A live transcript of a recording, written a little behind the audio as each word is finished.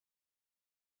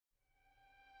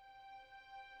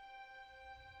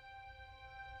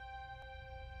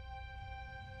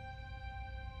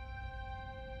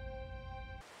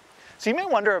So you may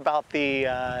wonder about the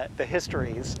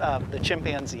histories of the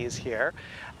chimpanzees here.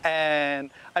 And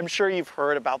I'm sure you've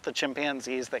heard about the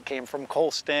chimpanzees that came from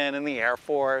Colston and the Air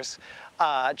Force,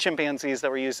 chimpanzees that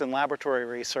were used in laboratory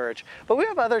research. But we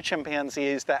have other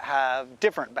chimpanzees that have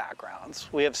different backgrounds.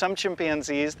 We have some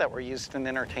chimpanzees that were used in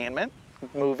entertainment,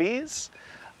 movies,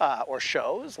 or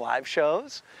shows, live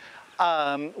shows.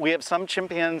 We have some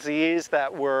chimpanzees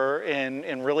that were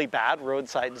in really bad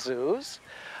roadside zoos.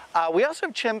 We also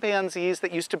have chimpanzees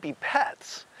that used to be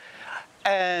pets.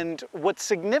 And what's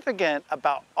significant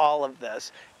about all of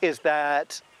this is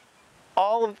that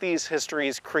all of these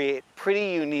histories create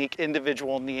pretty unique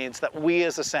individual needs that we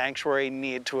as a sanctuary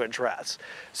need to address.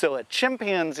 So a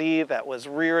chimpanzee that was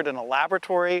reared in a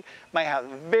laboratory might have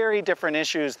very different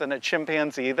issues than a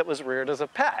chimpanzee that was reared as a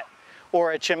pet,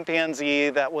 or a chimpanzee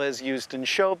that was used in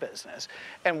show business.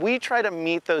 And we try to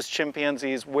meet those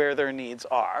chimpanzees where their needs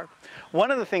are.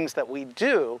 One of the things that we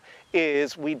do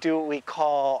is we do what we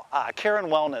call care and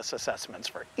wellness assessments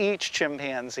for each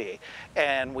chimpanzee.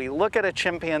 And we look at a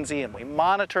chimpanzee and we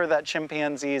monitor that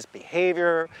chimpanzee's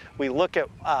behavior. We look at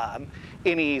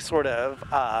any sort of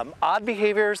odd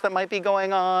behaviors that might be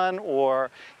going on, or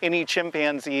any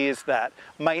chimpanzees that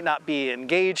might not be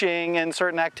engaging in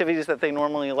certain activities that they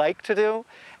normally like to do.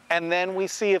 And then we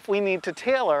see if we need to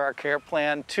tailor our care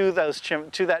plan to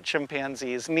that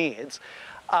chimpanzee's needs.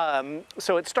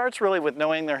 So it starts really with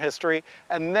knowing their history,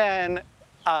 and then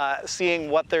seeing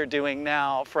what they're doing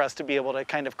now for us to be able to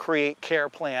kind of create care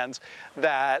plans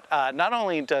that not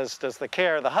only does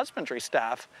the husbandry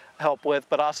staff help with,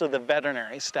 but also the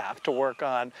veterinary staff to work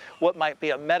on what might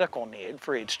be a medical need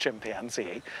for each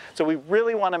chimpanzee. So we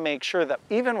really want to make sure that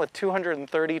even with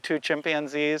 232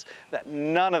 chimpanzees, that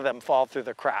none of them fall through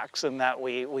the cracks, and that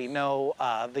we know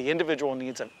the individual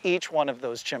needs of each one of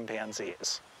those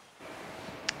chimpanzees.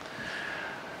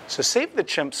 So Save the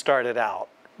Chimps started out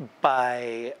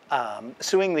by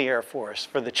suing the Air Force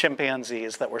for the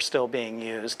chimpanzees that were still being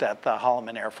used at the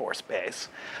Halloran Air Force Base.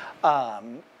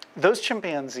 Those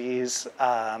chimpanzees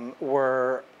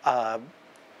were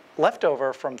left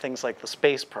over from things like the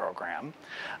space program.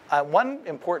 One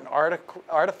important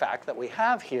artifact that we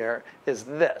have here is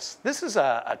this. This is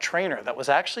a trainer that was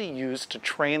actually used to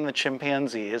train the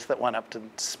chimpanzees that went up to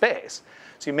space.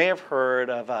 So you may have heard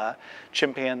of a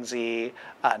chimpanzee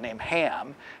named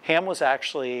Ham. Ham was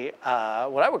actually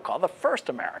what I would call the first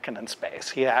American in space.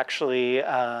 He actually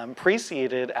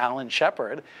preceded Alan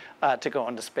Shepard to go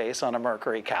into space on a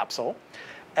Mercury capsule.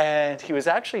 And he was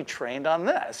actually trained on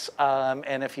this.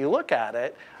 And if you look at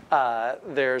it,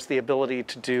 there's the ability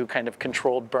to do kind of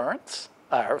controlled burns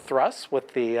or thrusts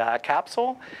with the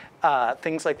capsule,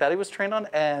 things like that he was trained on.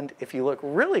 And if you look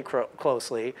really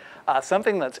closely,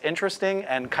 something that's interesting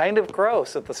and kind of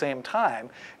gross at the same time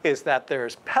is that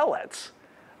there's pellets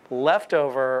left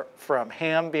over from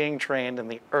Ham being trained in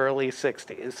the early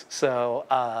 60s. So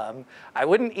I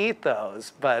wouldn't eat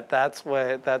those, but that's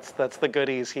the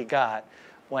goodies he got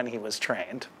when he was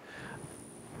trained.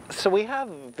 So we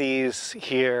have these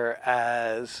here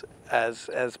as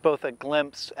both a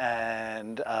glimpse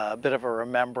and a bit of a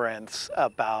remembrance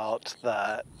about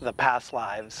the past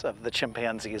lives of the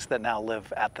chimpanzees that now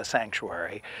live at the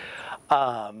sanctuary.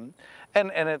 And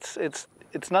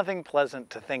it's nothing pleasant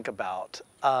to think about,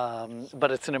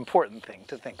 but it's an important thing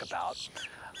to think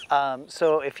about.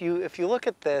 So if you look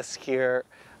at this here,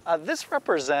 this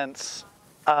represents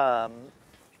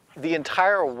the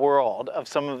entire world of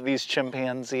some of these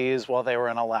chimpanzees while they were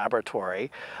in a laboratory.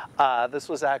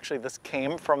 This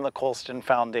came from the Colston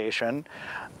Foundation,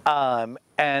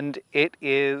 and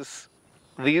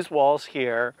these walls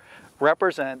here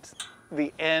represent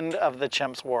the end of the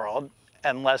chimps world,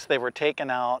 unless they were taken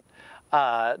out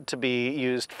to be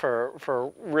used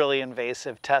for really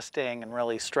invasive testing and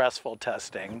really stressful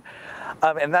testing.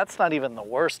 And that's not even the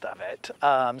worst of it.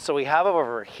 So we have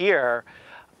over here,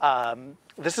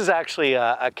 this is actually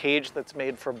a cage that's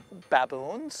made for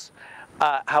baboons.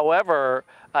 However,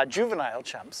 juvenile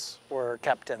chimps were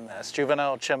kept in this.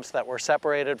 Juvenile chimps that were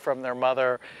separated from their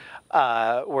mother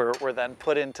were then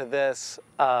put into this.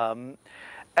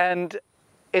 And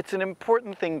it's an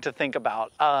important thing to think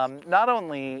about, not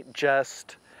only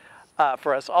just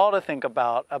for us all to think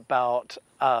about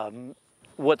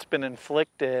what's been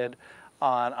inflicted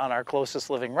on our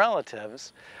closest living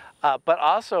relatives, but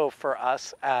also for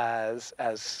us as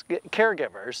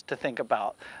caregivers to think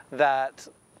about that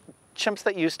chimps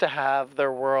that used to have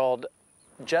their world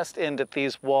just end at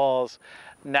these walls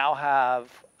now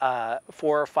have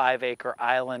 4 or 5 acre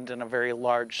island and a very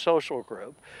large social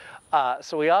group.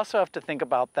 So we also have to think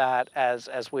about that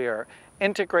as we are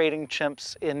integrating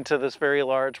chimps into this very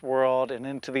large world and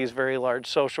into these very large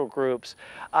social groups.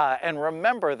 And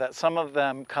remember that some of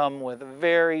them come with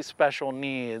very special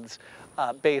needs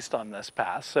based on this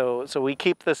past. So we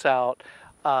keep this out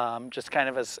just kind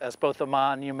of as both a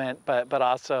monument, but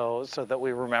also so that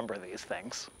we remember these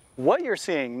things. What you're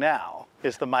seeing now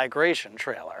is the migration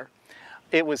trailer.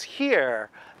 It was here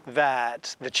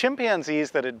that the chimpanzees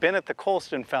that had been at the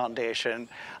Colston Foundation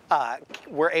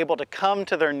were able to come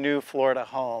to their new Florida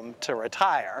home to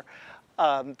retire.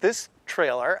 This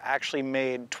trailer actually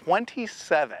made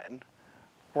 27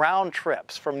 round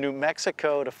trips from New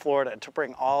Mexico to Florida to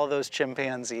bring all of those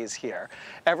chimpanzees here.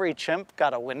 Every chimp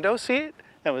got a window seat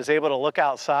and was able to look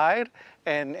outside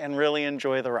and really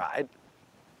enjoy the ride.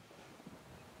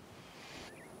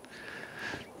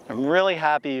 I'm really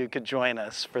happy you could join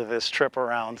us for this trip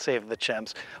around Save the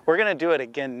Chimps. We're going to do it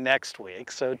again next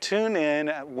week, so tune in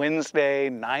at Wednesday,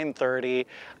 9:30,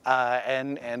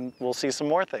 and we'll see some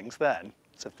more things then.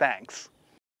 So thanks.